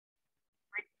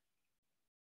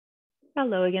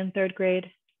Hello again, third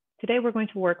grade. Today we're going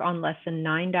to work on lesson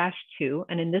 9-2,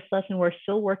 and in this lesson we're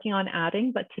still working on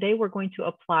adding, but today we're going to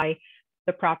apply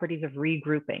the properties of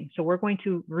regrouping. So we're going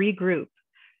to regroup.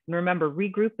 And remember,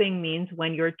 regrouping means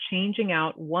when you're changing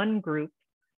out one group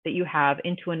that you have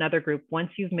into another group once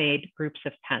you've made groups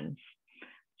of tens.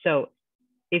 So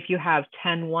if you have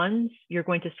 10 ones, you're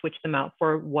going to switch them out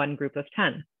for one group of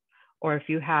 10. Or if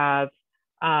you have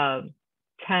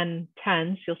 10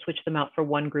 tens, you'll switch them out for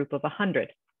one group of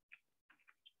 100.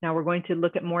 Now we're going to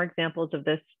look at more examples of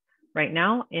this right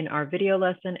now in our video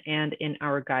lesson and in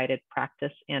our guided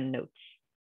practice and notes.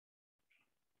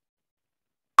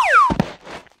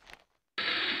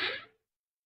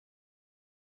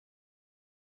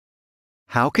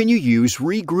 How can you use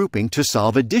regrouping to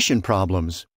solve addition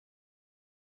problems?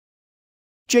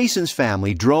 Jason's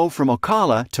family drove from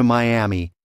Ocala to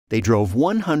Miami. They drove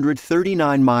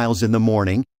 139 miles in the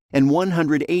morning and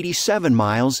 187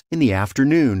 miles in the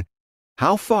afternoon.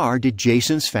 How far did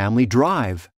Jason's family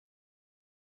drive?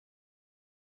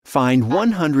 Find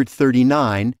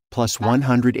 139 plus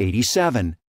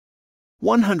 187.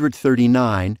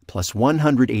 139 plus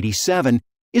 187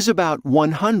 is about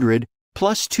 100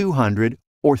 plus 200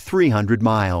 or 300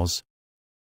 miles.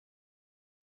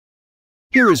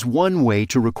 Here is one way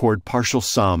to record partial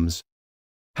sums.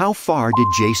 How far did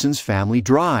Jason's family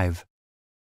drive?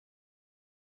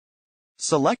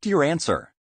 Select your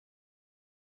answer.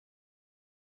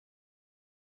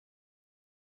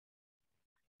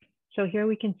 So here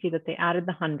we can see that they added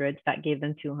the hundreds, that gave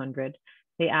them 200.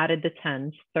 They added the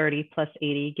tens, 30 plus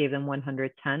 80 gave them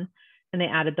 110. And they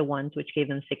added the ones, which gave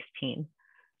them 16.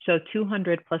 So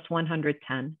 200 plus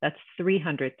 110, that's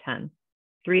 310.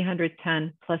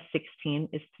 310 plus 16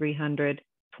 is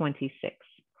 326.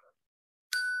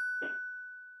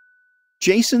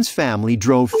 Jason's family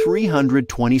drove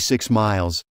 326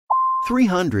 miles.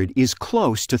 300 is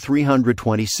close to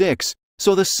 326,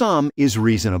 so the sum is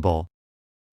reasonable.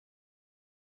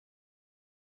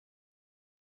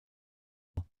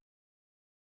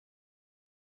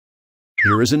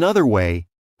 Here is another way.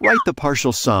 Write the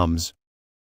partial sums.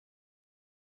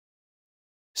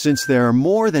 Since there are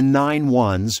more than 9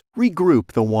 ones,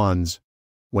 regroup the ones.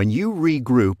 When you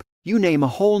regroup, you name a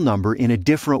whole number in a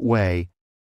different way.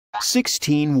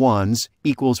 16 ones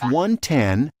equals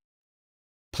 110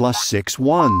 plus 6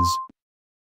 ones.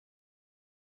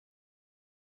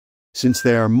 Since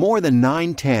there are more than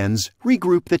 9 tens,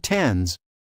 regroup the tens.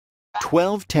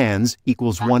 12 tens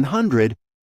equals 100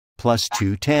 plus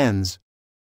 2 tens.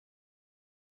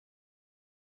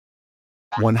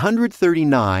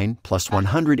 139 plus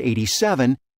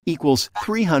 187 equals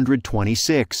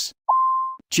 326.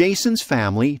 Jason's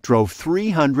family drove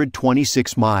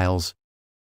 326 miles.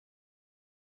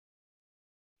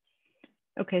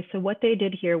 Okay, so what they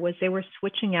did here was they were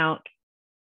switching out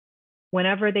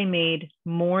whenever they made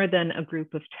more than a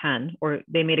group of 10, or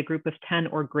they made a group of 10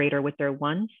 or greater with their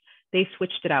ones, they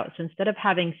switched it out. So instead of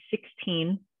having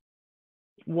 16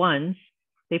 ones,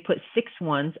 they put 6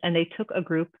 ones and they took a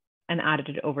group and added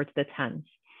it over to the tens.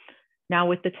 Now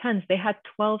with the tens, they had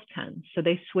 12 tens, so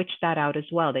they switched that out as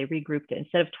well. They regrouped it.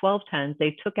 Instead of 12 tens,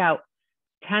 they took out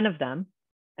 10 of them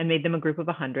and made them a group of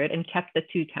 100 and kept the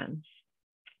 2 tens.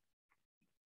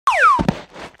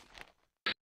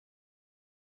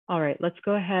 All right, let's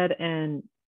go ahead and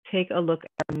take a look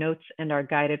at our notes and our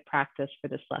guided practice for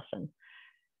this lesson.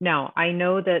 Now, I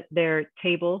know that their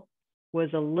table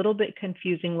was a little bit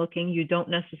confusing looking. You don't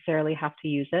necessarily have to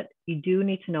use it. You do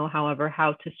need to know, however,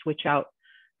 how to switch out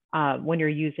when you're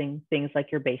using things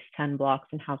like your base 10 blocks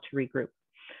and how to regroup.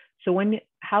 So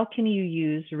how can you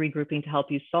use regrouping to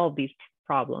help you solve these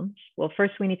problems? Well,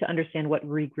 first we need to understand what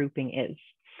regrouping is.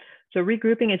 So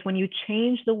regrouping is when you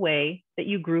change the way that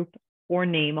you group or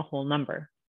name a whole number,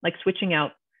 like switching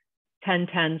out 10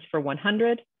 tens for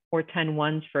 100 or 10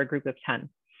 ones for a group of 10.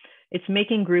 It's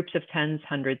making groups of tens,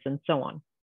 hundreds, and so on.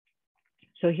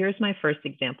 So here's my first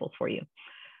example for you.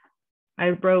 I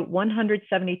wrote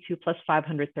 172 plus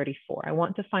 534. I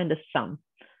want to find the sum.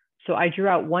 So I drew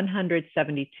out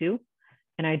 172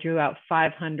 and I drew out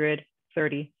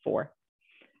 534.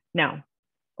 Now,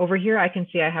 over here, I can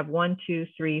see I have 1, 2,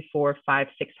 3, 4, 5,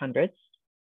 6 hundreds.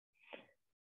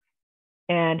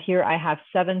 And here I have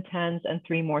 7 tens and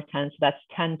 3 more tens, so that's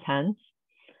 10 tens.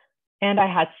 And I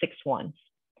had 6 ones.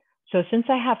 So since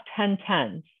I have 10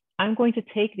 tens, I'm going to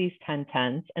take these 10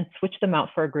 tens and switch them out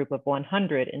for a group of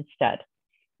 100 instead,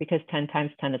 because 10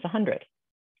 times 10 is 100.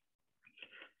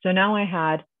 So now I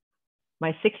had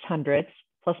my 600s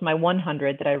plus my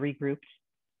 100 that I regrouped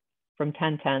from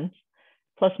 10 tens,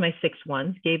 plus my 6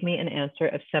 ones gave me an answer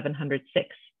of 706.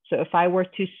 So if I were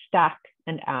to stack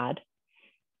and add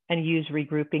and use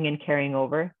regrouping and carrying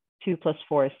over. 2 plus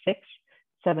 4 is 6.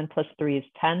 7 plus 3 is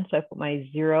 10. So I put my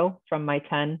 0 from my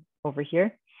 10 over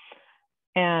here.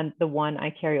 And the 1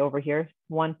 I carry over here.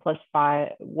 1 plus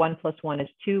 1 is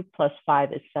 2, plus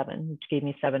 5 is 7, which gave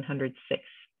me 706.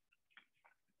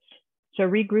 So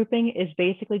regrouping is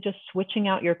basically just switching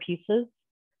out your pieces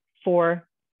for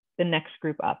the next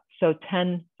group up. So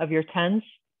 10 of your 10s,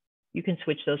 you can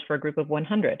switch those for a group of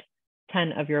 100.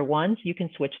 10 of your 1s, you can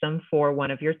switch them for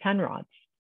one of your 10 rods.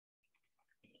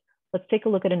 Let's take a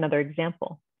look at another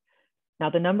example. Now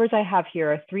the numbers I have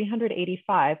here are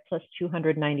 385 plus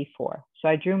 294. So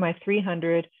I drew my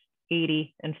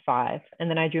 380 and 5, and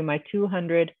then I drew my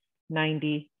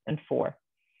 290 and 4.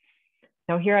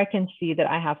 Now here I can see that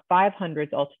I have 5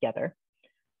 hundreds altogether.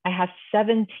 I have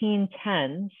 17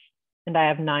 10s, and I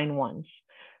have 9 1s.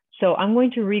 So I'm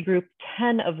going to regroup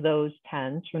 10 of those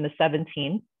 10s from the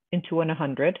 17 into an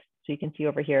 100. So you can see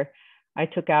over here, I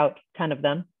took out 10 of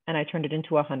them and I turned it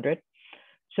into 100.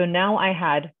 So now I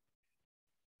had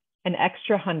an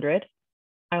extra 100.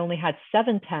 I only had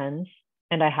 7 10s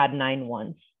and I had 9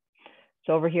 1s.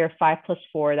 So over here, 5 plus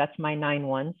 4, that's my 9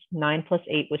 1s. 9 plus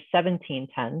 8 was 17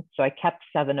 10s. So I kept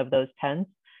 7 of those 10s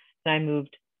and I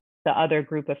moved the other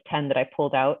group of 10 that I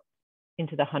pulled out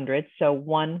into the hundreds. So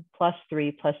 1 plus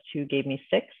 3 plus 2 gave me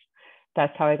 6.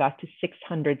 That's how I got to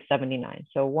 679.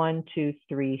 So 1, 2,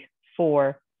 3,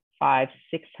 4, 5,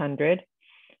 600,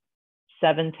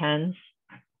 7 10s,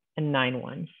 and 9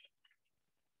 1s.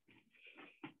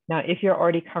 Now, if you're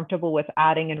already comfortable with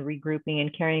adding and regrouping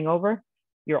and carrying over,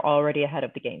 you're already ahead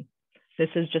of the game. This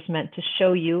is just meant to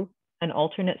show you an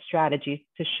alternate strategy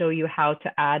to show you how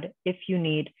to add if you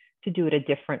need to do it a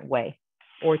different way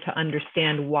or to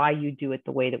understand why you do it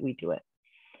the way that we do it.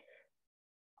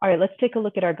 All right, let's take a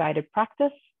look at our guided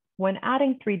practice. When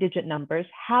adding 3-digit numbers,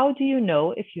 how do you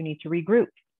know if you need to regroup?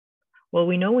 Well,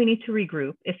 we know we need to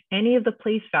regroup if any of the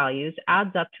place values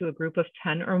adds up to a group of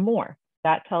 10 or more.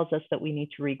 That tells us that we need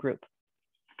to regroup.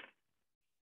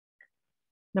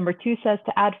 Number 2 says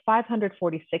to add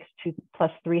 546 to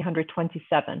plus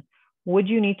 327. Would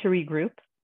you need to regroup?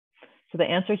 So the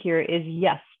answer here is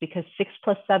yes, because 6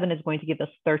 plus 7 is going to give us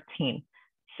 13.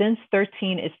 Since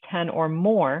 13 is 10 or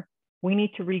more, we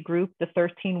need to regroup the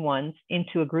 13 ones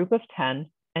into a group of 10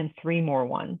 and 3 more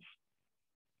ones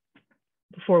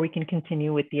before we can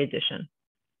continue with the addition.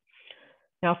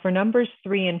 Now for numbers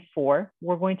 3 and 4,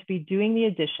 we're going to be doing the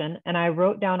addition, and I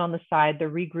wrote down on the side the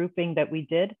regrouping that we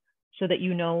did so that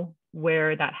you know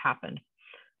where that happened.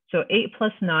 So 8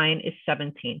 plus 9 is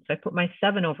 17. So I put my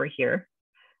 7 over here,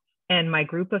 and my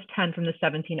group of 10 from the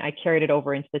 17, I carried it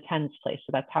over into the 10s place.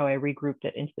 So that's how I regrouped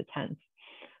it into the 10s.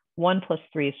 1 plus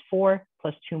 3 is 4,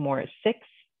 plus 2 more is 6.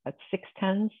 That's 6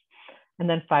 10s. And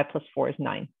then 5 plus 4 is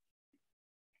 9.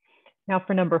 Now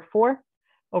for number 4,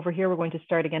 over here, we're going to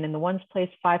start again in the 1s place.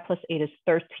 5 plus 8 is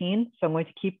 13. So I'm going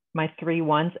to keep my 3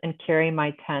 1s and carry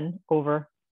my 10 over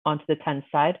onto the 10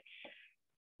 side.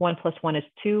 1 plus 1 is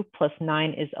 2, plus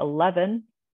 9 is 11.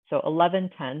 So 11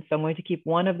 10s. So I'm going to keep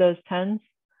one of those 10s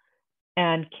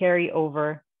and carry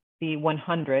over the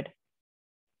 100,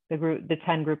 the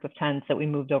 10 group of 10s that we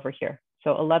moved over here.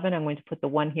 So 11, I'm going to put the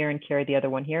 1 here and carry the other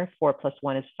one here. 4 plus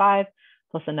 1 is 5,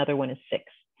 plus another one is 6.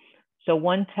 So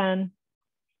 110,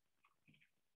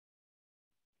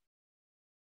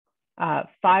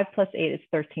 5 plus 8 is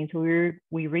 13. So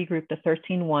we regroup the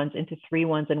 13 ones into 3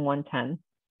 1s and 1 10.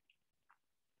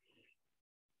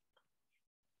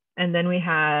 And then we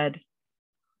had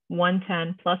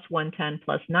 110 plus 110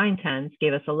 plus 9 10s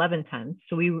gave us 11 10s.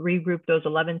 So we regrouped those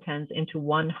 11 10s into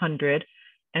 100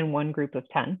 and one group of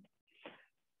 10.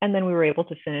 And then we were able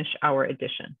to finish our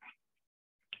addition.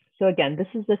 So again, this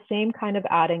is the same kind of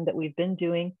adding that we've been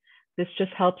doing. This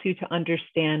just helps you to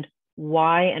understand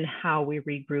why and how we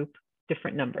regroup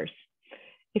different numbers.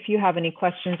 If you have any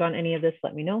questions on any of this,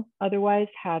 let me know. Otherwise,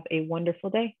 have a wonderful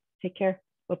day. Take care.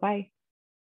 Bye-bye.